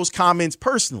felt those comments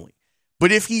personally.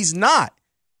 But if he's not,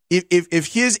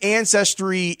 if his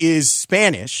ancestry is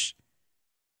Spanish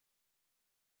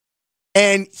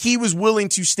and he was willing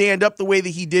to stand up the way that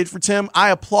he did for Tim,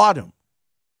 I applaud him,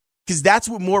 because that's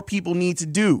what more people need to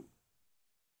do.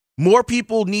 More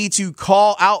people need to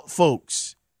call out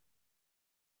folks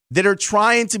that are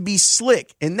trying to be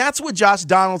slick. And that's what Josh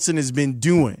Donaldson has been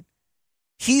doing.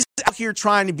 He's out here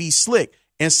trying to be slick.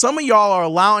 And some of y'all are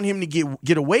allowing him to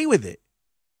get away with it.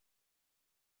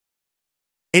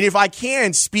 And if I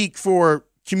can speak for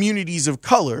communities of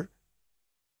color,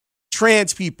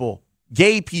 trans people,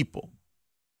 gay people,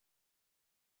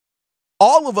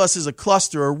 all of us as a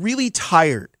cluster are really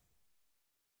tired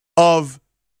of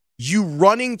you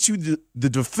running to the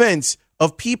defense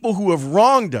of people who have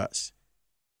wronged us,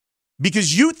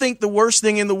 because you think the worst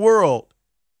thing in the world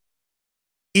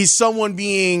is someone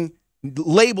being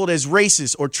labeled as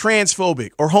racist or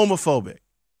transphobic or homophobic.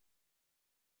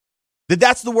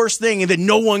 That's the worst thing, and that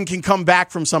no one can come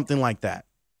back from something like that.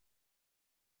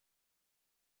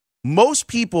 Most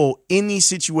people in these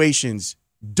situations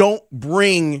don't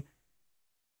bring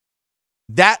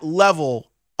that level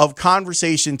of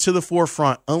conversation to the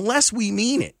forefront unless we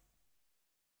mean it.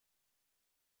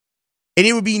 And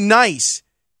it would be nice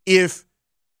if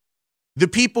the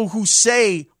people who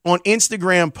say on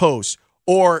Instagram posts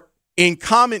or in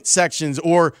comment sections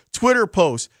or Twitter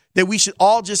posts that we should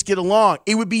all just get along,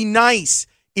 it would be nice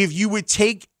if you would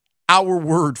take our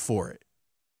word for it.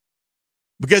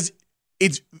 Because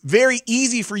it's very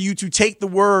easy for you to take the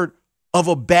word of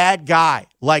a bad guy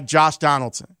like Josh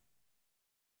Donaldson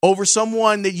over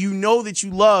someone that you know that you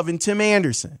love in Tim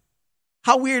Anderson.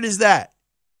 How weird is that?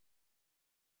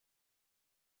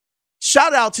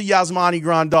 Shout out to Yasmani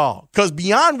Grandal, because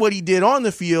beyond what he did on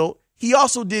the field, he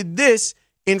also did this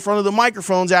in front of the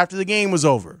microphones after the game was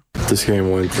over. This game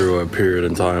went through a period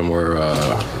in time where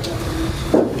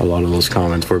a lot of those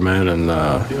comments were meant, and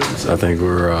I think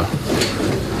we're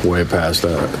way past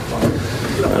that.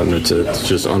 And it's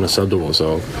just unacceptable.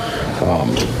 So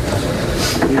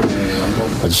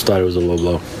I just thought it was a low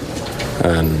blow.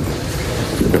 And,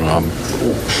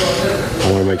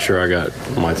 I want to make sure I got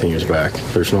my team's back.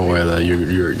 There's no way that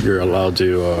you're allowed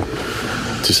to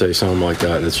say something like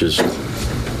that. It's just,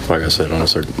 like I said,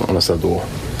 unacceptable.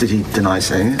 Did he deny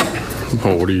saying it?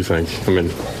 Oh, what do you think? I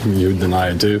mean, you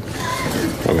deny it too?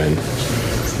 I mean,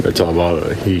 it's all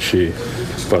about he, she.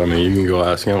 But I mean, you can go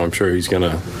ask him. I'm sure he's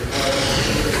gonna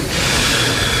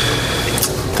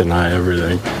deny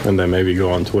everything, and then maybe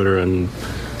go on Twitter and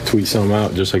tweet something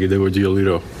out, just like he did with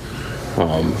Giolito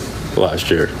last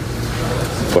year.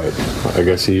 But I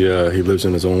guess he lives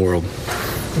in his own world.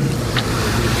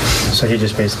 So he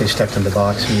just basically stepped in the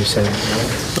box, and you said,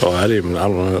 "Oh, I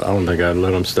don't think I'd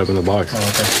let him step in the box." Oh,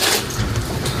 okay.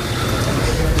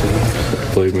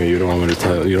 Believe me, you don't want me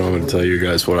to tell you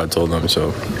guys what I told them.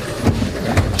 So.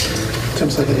 Tim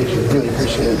said that he really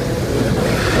appreciated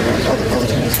all the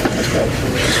things.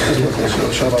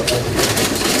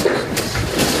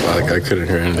 I couldn't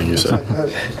hear anything you said.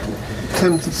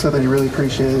 Tim said that he really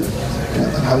appreciated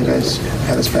how you guys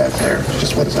had us back there.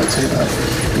 Just what does that say about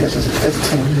you guys as a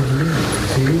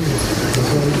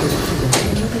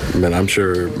team? Man, I'm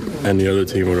sure any other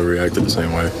team would have reacted the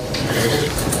same way.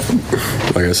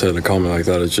 Like I said, a comment like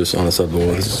that is just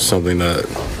unacceptable. It's something that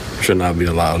should not be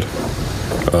allowed.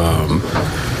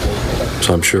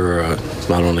 So I'm sure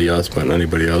not only us, but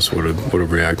anybody else would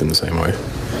have reacted the same way.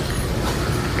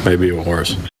 Maybe even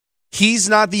worse. He's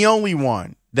not the only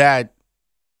one that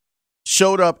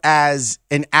showed up as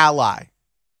an ally.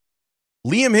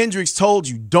 Liam Hendriks told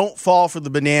you, don't fall for the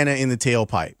banana in the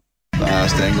tailpipe. I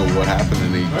asked Engel what happened,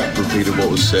 and he repeated what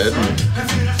was said.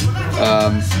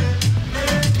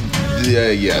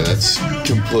 Yeah, that's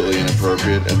completely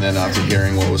inappropriate. And then after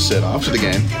hearing what was said after the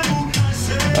game,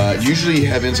 usually you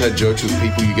have inside jokes with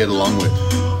people you get along with,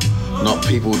 not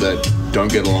people that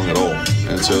don't get along at all.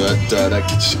 And so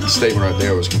that statement right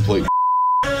there was complete.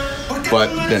 But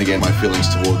then again, my feelings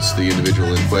towards the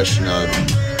individual in question are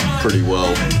pretty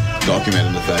well documented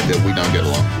in the fact that we don't get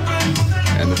along.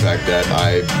 And the fact that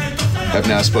I have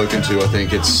now spoken to, I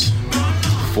think it's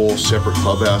 4 separate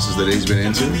clubhouses that he's been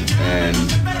into, and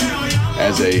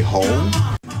as a whole,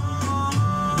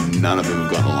 none of them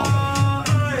have gotten along.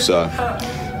 So,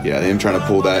 yeah, him trying to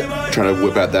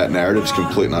whip out that narrative is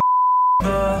completely not.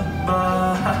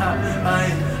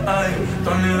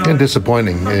 And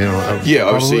disappointing, Yeah,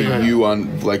 obviously you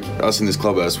like us in this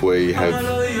clubhouse where you have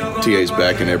TA's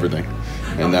back and everything,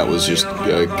 and that was just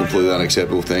a completely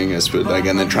unacceptable thing. And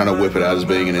then trying to whip it out as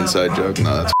being an inside joke,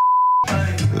 no, that's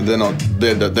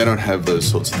they don't have those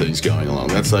sorts of things going along.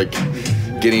 That's like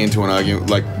getting into an argument,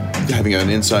 like having an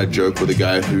inside joke with a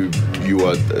guy who you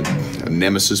are a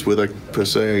nemesis with, per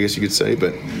se, I guess you could say.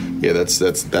 But yeah,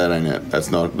 that ain't it. That's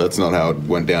not how it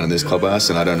went down in this clubhouse,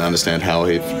 and I don't understand how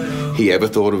he ever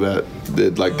thought about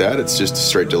it like that. It's just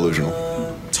straight delusional.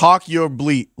 Talk your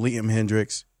bleat, Liam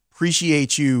Hendriks.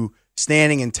 Appreciate you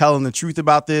standing and telling the truth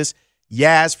about this.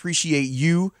 Yaz, appreciate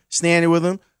you standing with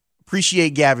him.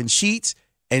 Appreciate Gavin Sheets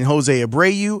and Jose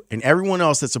Abreu and everyone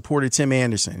else that supported Tim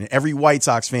Anderson and every White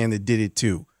Sox fan that did it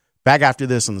too. Back after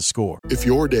this on The Score. If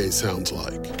your day sounds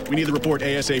like, we need the report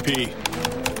ASAP.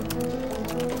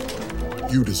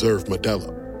 You deserve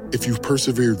Modelo. If you've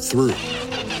persevered through,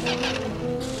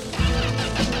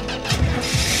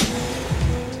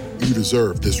 you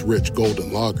deserve this rich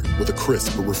golden lager with a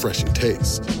crisp but refreshing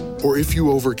taste. Or if you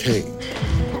overcame. 2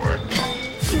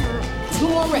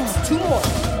 more reps, 2 more.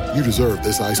 You deserve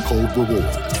this ice-cold reward.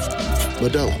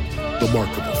 Modelo, the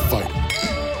Remarkable Fighter.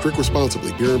 Drink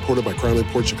responsibly. Beer imported by Crown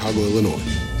Imports, Chicago, Illinois.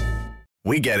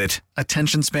 We get it.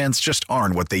 Attention spans just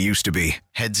aren't what they used to be.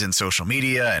 Heads in social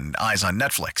media and eyes on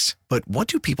Netflix. But what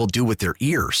do people do with their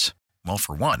ears? Well,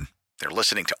 for one, they're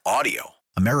listening to audio.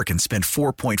 Americans spend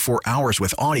 4.4 hours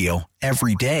with audio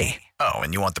every day. Oh,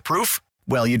 and you want the proof?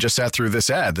 Well, you just sat through this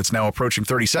ad that's now approaching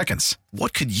 30 seconds.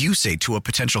 What could you say to a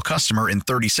potential customer in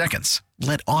 30 seconds?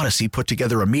 Let Odyssey put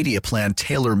together a media plan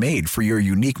tailor-made for your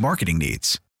unique marketing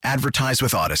needs. Advertise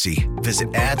with Odyssey.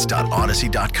 Visit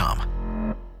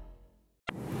ads.odyssey.com.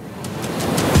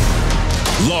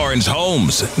 Lawrence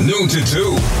Holmes, noon to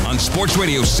 2 on Sports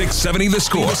Radio 670 The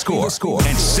Score.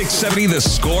 And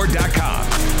 670thescore.com.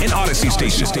 An Odyssey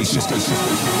station.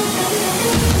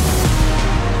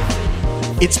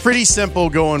 It's pretty simple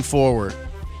going forward.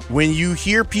 When you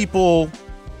hear people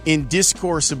in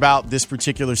discourse about this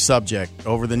particular subject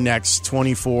over the next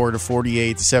 24 to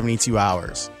 48 to 72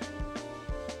 hours,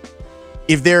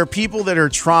 if there are people that are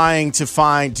trying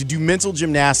to do mental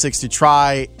gymnastics to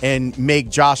try and make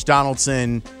Josh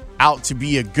Donaldson out to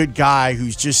be a good guy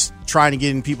who's just trying to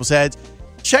get in people's heads,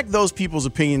 check those people's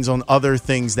opinions on other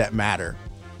things that matter.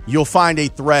 You'll find a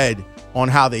thread on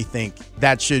how they think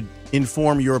that should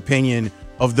inform your opinion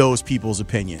of those people's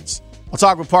opinions. I'll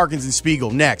talk with Parkins and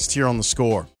Spiegel next here on The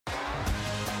Score.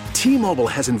 T-Mobile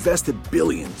has invested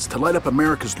billions to light up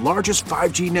America's largest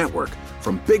 5G network,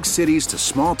 from big cities to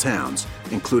small towns,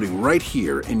 including right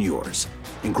here in yours.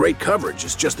 And great coverage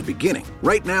is just the beginning.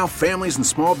 Right now, families and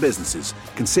small businesses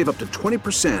can save up to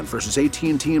 20% versus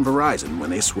AT&T and Verizon when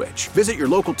they switch. Visit your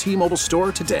local T-Mobile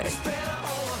store today.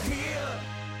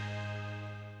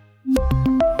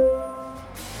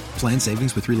 Plan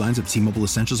savings with 3 lines of T-Mobile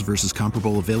Essentials versus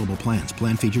comparable available plans.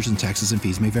 Plan features and taxes and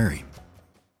fees may vary.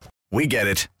 We get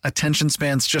it. Attention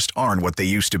spans just aren't what they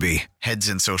used to be. Heads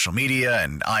in social media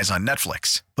and eyes on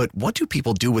Netflix. But what do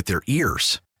people do with their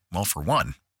ears? Well, for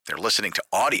one, they're listening to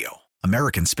audio.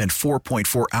 Americans spend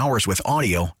 4.4 hours with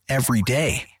audio every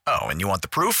day. Oh, and you want the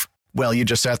proof? Well, you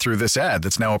just sat through this ad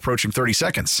that's now approaching 30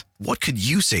 seconds. What could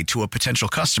you say to a potential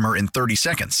customer in 30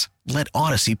 seconds? Let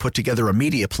Odyssey put together a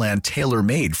media plan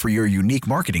tailor-made for your unique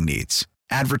marketing needs.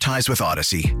 Advertise with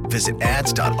Odyssey. Visit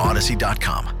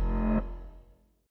ads.odyssey.com.